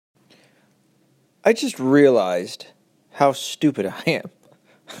I just realized how stupid I am.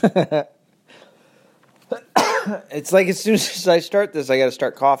 It's like as soon as I start this, I got to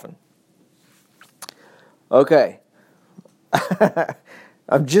start coughing. Okay.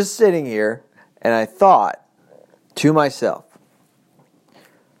 I'm just sitting here, and I thought to myself,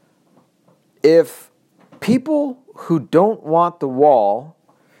 if people who don't want the wall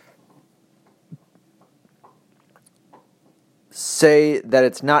say that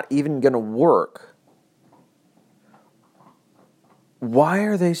it's not even going to work, why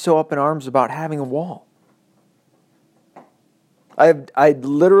are they so up in arms about having a wall? I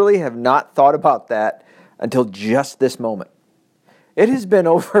literally have not thought about that until just this moment. It has been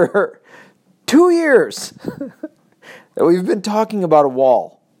over 2 years that we've been talking about a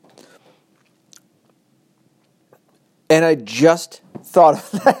wall. And I just thought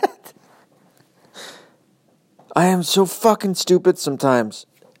of that. I am so fucking stupid sometimes.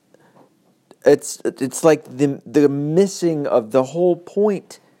 It's like the missing of the whole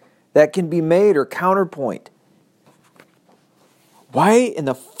point that can be made or counterpoint. Why in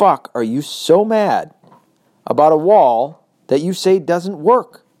the fuck are you so mad about a wall that you say doesn't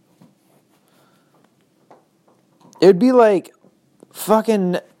work? It would be like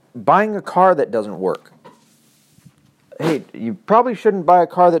fucking buying a car that doesn't work. Hey, you probably shouldn't buy a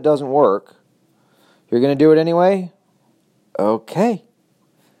car that doesn't work. You're going to do it anyway? Okay.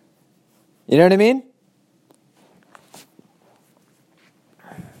 You know what I mean?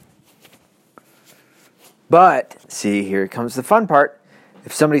 But, see, here comes the fun part.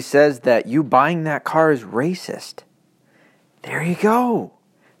 If somebody says that you buying that car is racist, there you go.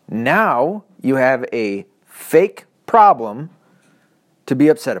 Now you have a fake problem to be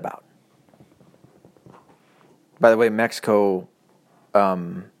upset about. By the way, Mexicans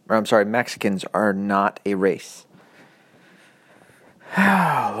are not a race.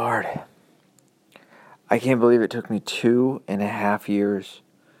 Oh, Lord. I can't believe it took me 2.5 years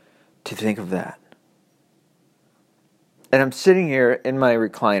to think of that. And I'm sitting here in my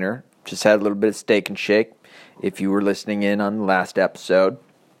recliner, just had a little bit of Steak and Shake, if you were listening in on the last episode.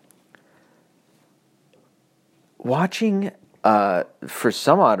 Watching, for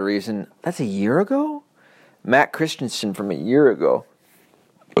some odd reason, that's a year ago? Matt Christensen from a year ago.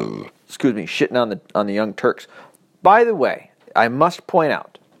 Excuse me, shitting on the Young Turks. By the way, I must point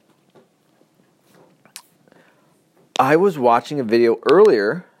out, I was watching a video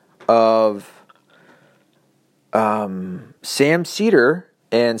earlier of Sam Cedar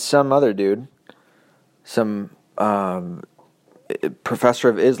and some other dude, some professor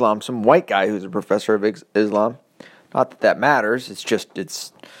of Islam, some white guy who's a professor of Islam. Not that matters.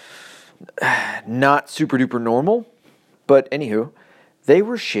 It's not super duper normal. But anywho, they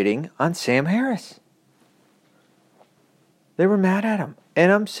were shitting on Sam Harris. They were mad at him.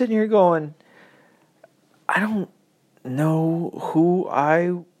 And I'm sitting here going, I don't know who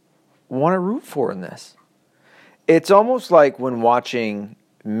I want to root for in this. It's almost like when watching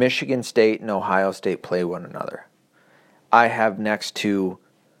Michigan State and Ohio State play one another. I have next to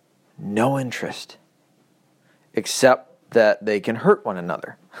no interest, except that they can hurt one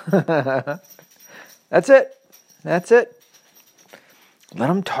another. That's it. Let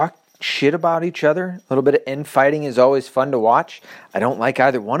them talk shit about each other. A little bit of infighting is always fun to watch. I don't like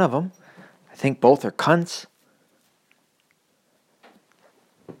either one of them. I think both are cunts.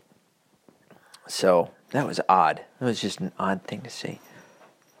 So, that was odd. It was just an odd thing to see.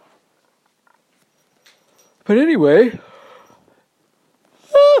 But anyway,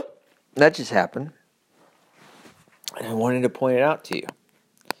 that just happened. And I wanted to point it out to you.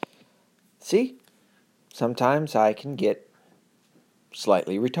 See? Sometimes I can get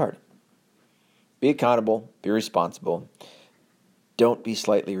slightly retarded. Be accountable. Be responsible. Don't be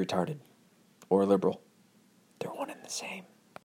slightly retarded or liberal. They're one and the same.